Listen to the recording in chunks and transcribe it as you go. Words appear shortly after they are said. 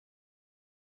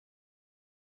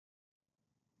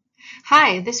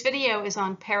Hi, this video is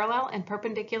on parallel and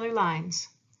perpendicular lines.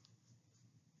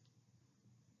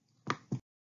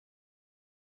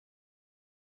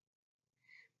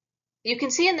 You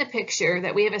can see in the picture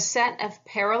that we have a set of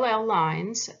parallel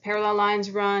lines. Parallel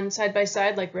lines run side by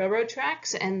side like railroad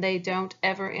tracks, and they don't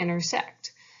ever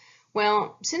intersect.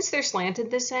 Well, since they're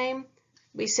slanted the same,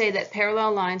 we say that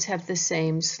parallel lines have the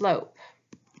same slope.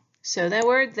 So that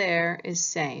word there is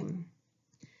same.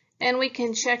 And we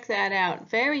can check that out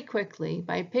very quickly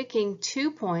by picking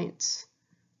 2 points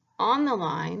on the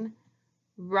line,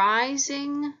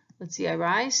 rising, let's see, I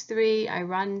rise 3, I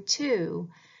run 2,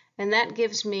 and that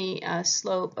gives me a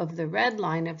slope of the red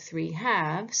line of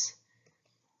 3/2.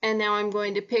 And now I'm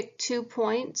going to pick 2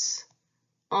 points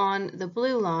on the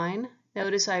blue line.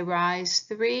 Notice I rise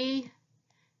 3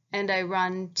 and I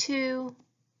run 2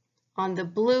 on the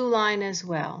blue line as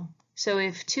well. So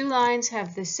if two lines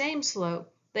have the same slope,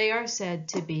 they are said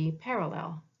to be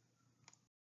parallel.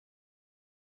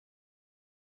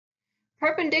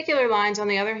 Perpendicular lines, on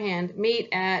the other hand, meet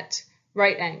at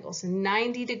right angles, a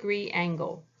 90-degree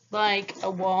angle, like a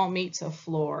wall meets a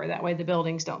floor. That way the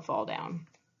buildings don't fall down.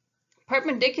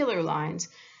 Perpendicular lines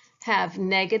have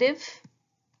negative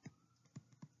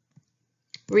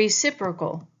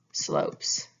reciprocal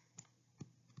slopes.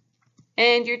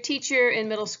 And your teacher in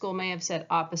middle school may have said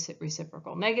opposite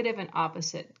reciprocal. Negative and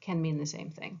opposite can mean the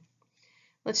same thing.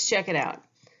 Let's check it out.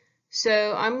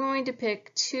 So I'm going to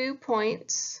pick 2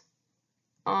 points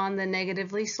on the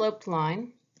negatively sloped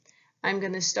line. I'm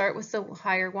going to start with the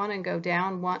higher one and go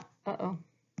down one.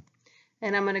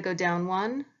 And I'm going to go down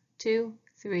 1, 2,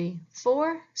 3,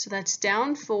 4. So that's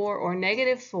down 4 or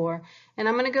negative 4. And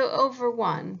I'm going to go over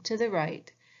 1 to the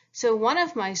right. So one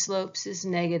of my slopes is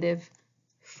negative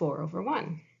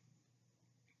 4/1.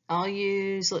 I'll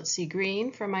use, let's see,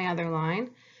 green for my other line.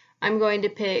 I'm going to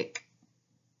pick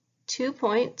 2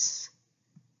 points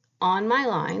on my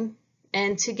line.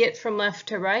 And to get from left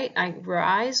to right, I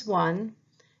rise 1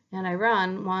 and I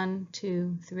run 1,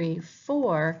 2, 3,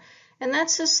 4. And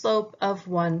that's the slope of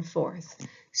 1/4.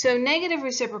 So negative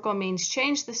reciprocal means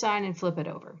change the sign and flip it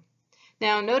over.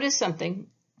 Now notice something.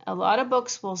 A lot of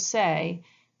books will say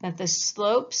that the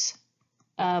slopes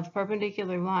of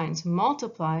perpendicular lines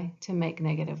multiply to make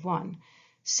 -1.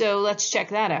 So let's check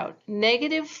that out.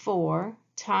 -4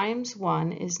 times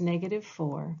 1 is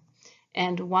 -4,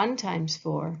 and 1 times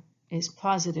 4 is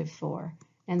 +4,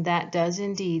 and that does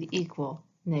indeed equal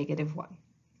 -1.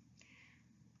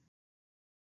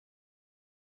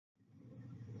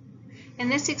 In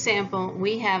this example,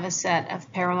 we have a set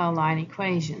of parallel line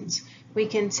equations. We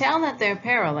can tell that they're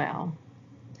parallel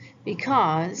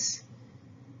because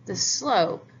the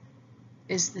slope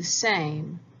is the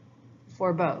same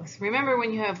for both. Remember,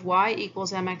 when you have y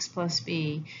equals mx plus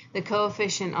b, the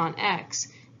coefficient on x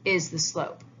is the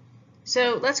slope.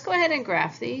 So let's go ahead and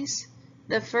graph these.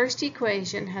 The first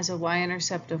equation has a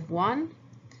y-intercept of 1,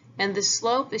 and the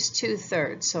slope is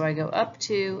 2/3. So I go up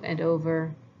 2 and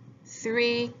over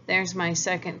 3. There's my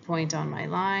second point on my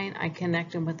line. I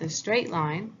connect them with a straight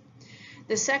line.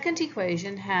 The second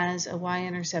equation has a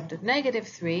y-intercept of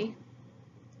 -3.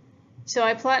 So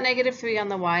I plot -3 on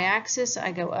the y-axis.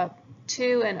 I go up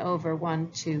 2 and over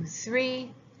 1, 2,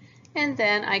 3. And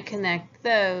then I connect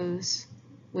those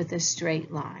with a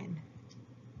straight line.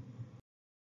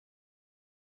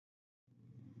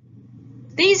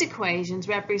 These equations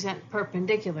represent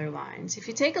perpendicular lines. If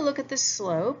you take a look at the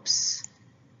slopes,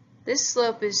 this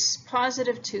slope is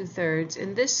 +2/3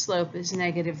 and this slope is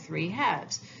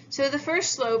 -3/2. So the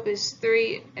first slope is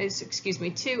 2/3,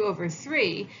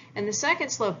 and the second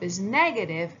slope is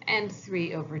negative and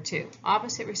 3/2,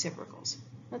 opposite reciprocals.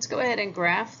 Let's go ahead and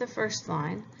graph the first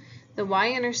line. The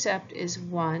y-intercept is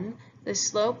 1, the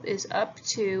slope is up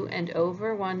 2 and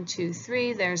over 1, 2,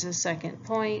 3. There's a second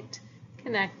point,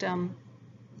 connect them,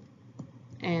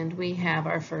 and we have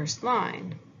our first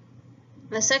line.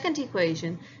 The second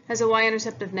equation has a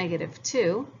y-intercept of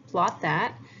 -2, plot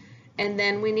that, and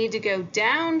then we need to go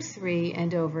down 3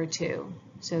 and over 2.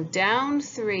 So down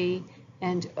 3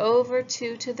 and over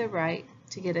 2 to the right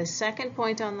to get a second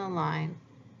point on the line,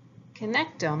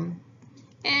 connect them,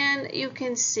 and you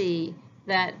can see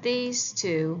that these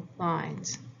two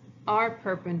lines are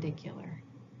perpendicular.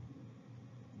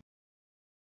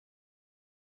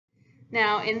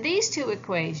 Now in these two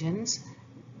equations,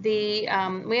 we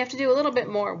have to do a little bit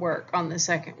more work on the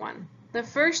second one. The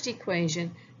first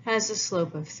equation has a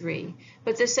slope of 3,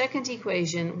 but the second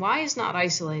equation, y is not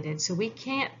isolated, so we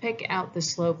can't pick out the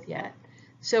slope yet.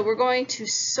 So we're going to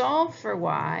solve for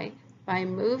y by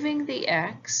moving the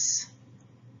x,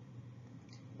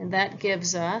 and that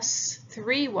gives us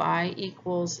 3y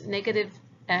equals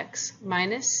x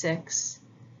minus 6.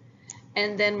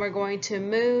 And then we're going to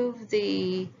move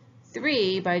the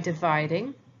 3 by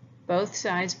dividing both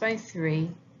sides by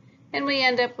 3. And we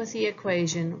end up with the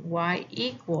equation y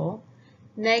equal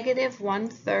negative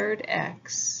 1/3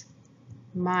 x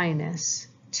minus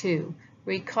 2.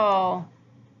 Recall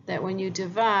that when you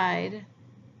divide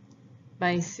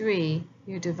by 3,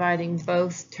 you're dividing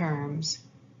both terms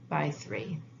by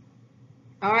 3.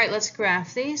 All right, let's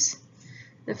graph these.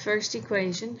 The first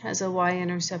equation has a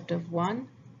y-intercept of 1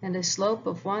 and a slope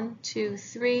of 1, 2,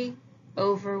 3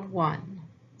 over 1.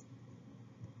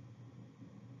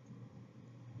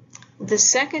 The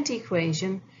second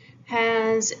equation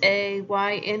has a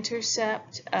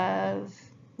y-intercept of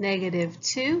negative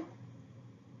 2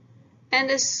 and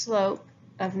a slope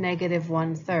of negative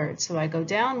 1/3. So I go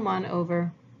down 1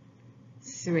 over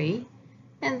 3,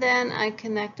 and then I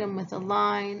connect them with a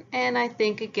line, and I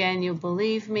think again you'll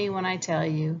believe me when I tell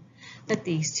you that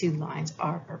these two lines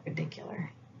are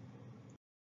perpendicular.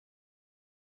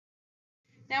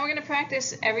 Now we're going to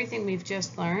practice everything we've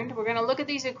just learned. We're going to look at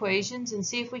these equations and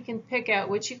see if we can pick out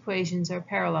which equations are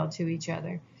parallel to each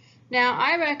other. Now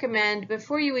I recommend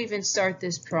before you even start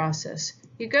this process,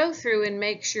 you go through and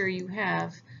make sure you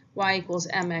have y equals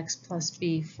mx plus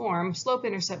b form,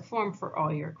 slope-intercept form for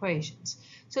all your equations.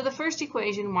 So the first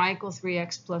equation, y equals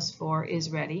 3x plus 4, is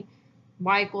ready.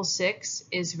 Y equals 6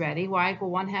 is ready. Y equal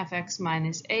 1/2 x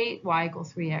minus 8. Y equal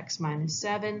 3x minus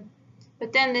 7.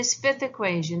 But then this fifth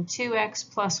equation, 2x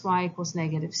plus y equals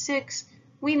negative 6,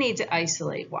 we need to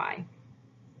isolate y.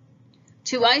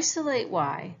 To isolate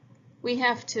y, we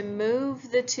have to move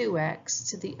the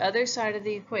 2x to the other side of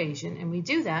the equation, and we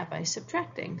do that by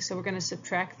subtracting. So we're going to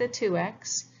subtract the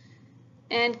 2x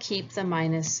and keep the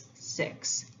minus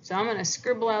 6. So I'm going to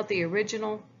scribble out the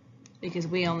original because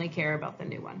we only care about the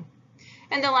new one.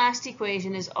 And the last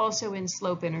equation is also in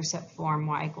slope-intercept form,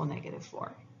 y equal negative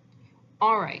 4.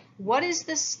 All right, what is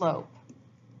the slope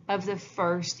of the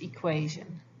first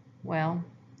equation? Well,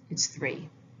 it's 3.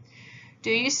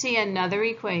 Do you see another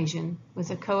equation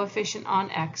with a coefficient on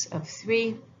x of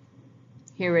 3?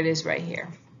 Here it is right here.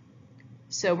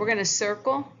 So we're going to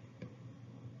circle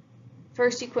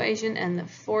first equation and the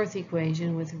fourth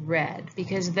equation with red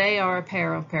because they are a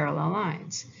pair of parallel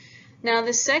lines. Now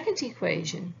the second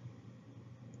equation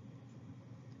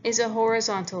is a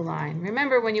horizontal line.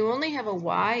 Remember, when you only have a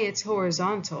y, it's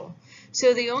horizontal.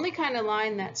 So the only kind of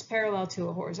line that's parallel to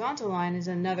a horizontal line is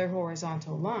another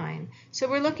horizontal line. So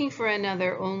we're looking for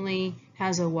another only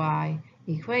has a y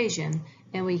equation,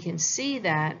 and we can see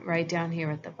that right down here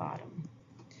at the bottom.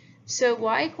 So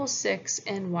y equals 6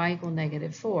 and y equal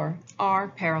negative 4 are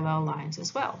parallel lines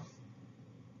as well.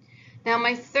 Now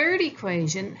my third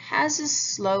equation has a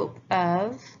slope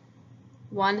of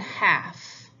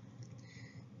 1/2.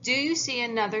 Do you see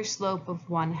another slope of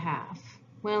 1/2?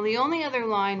 Well, the only other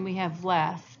line we have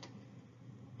left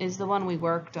is the one we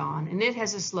worked on, and it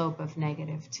has a slope of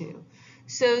negative 2.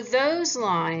 So those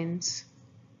lines,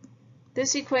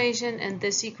 this equation and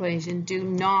this equation, do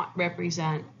not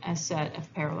represent a set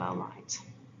of parallel lines.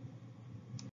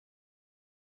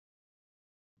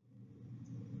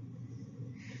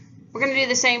 We're going to do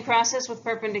the same process with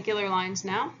perpendicular lines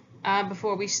now.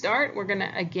 Before we start, we're going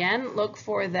to again look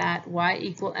for that y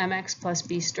equal mx plus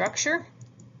b structure.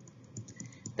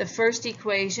 The first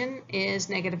equation is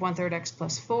negative 1/3 x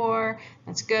plus 4.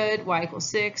 That's good. Y equals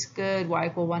 6. Good. Y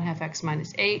equal 1/2 x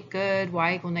minus 8. Good.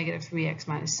 Y equal negative 3x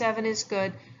minus 7 is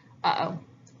good. Uh-oh.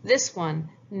 This one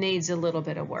needs a little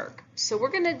bit of work. So we're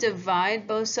going to divide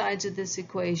both sides of this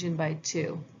equation by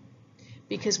 2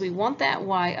 because we want that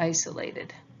y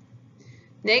isolated.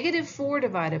 Negative 4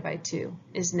 divided by 2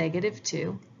 is negative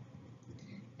 2,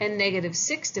 and negative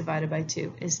 6 divided by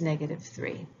 2 is negative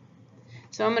 3.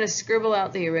 So I'm going to scribble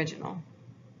out the original.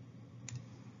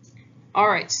 All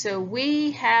right, so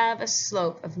we have a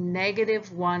slope of negative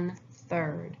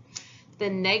 1/3. The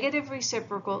negative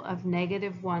reciprocal of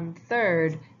negative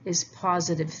 1/3 is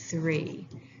positive 3.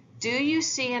 Do you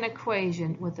see an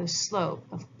equation with a slope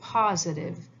of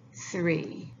positive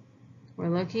 3? We're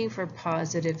looking for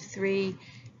positive 3,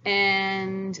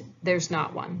 and there's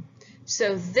not one.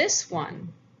 So this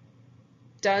one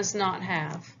does not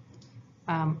have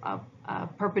a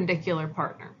perpendicular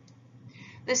partner.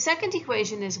 The second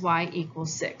equation is y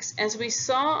equals 6. As we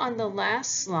saw on the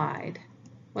last slide,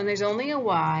 when there's only a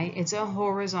y, it's a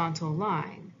horizontal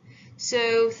line.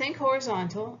 So think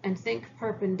horizontal and think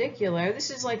perpendicular. This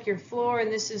is like your floor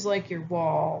and this is like your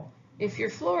wall. If your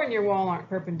floor and your wall aren't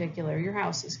perpendicular, your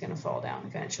house is going to fall down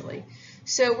eventually.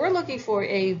 So we're looking for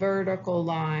a vertical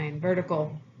line,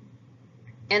 vertical.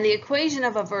 And the equation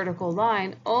of a vertical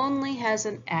line only has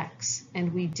an x,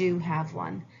 and we do have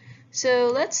one. So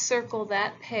let's circle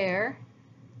that pair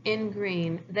in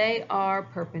green. They are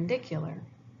perpendicular.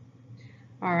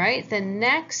 All right, the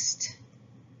next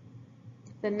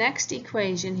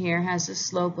equation here has a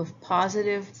slope of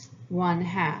positive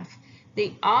 1/2.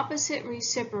 The opposite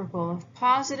reciprocal of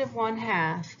positive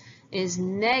 1/2 is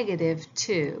negative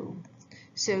 2.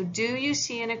 So do you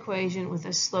see an equation with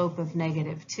a slope of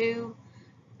negative 2?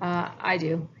 I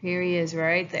do. Here he is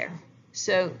right there.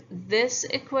 So this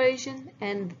equation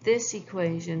and this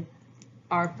equation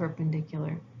are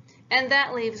perpendicular. And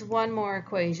that leaves one more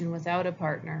equation without a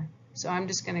partner. So I'm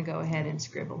just going to go ahead and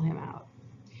scribble him out.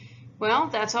 Well,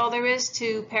 that's all there is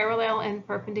to parallel and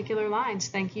perpendicular lines.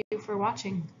 Thank you for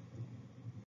watching.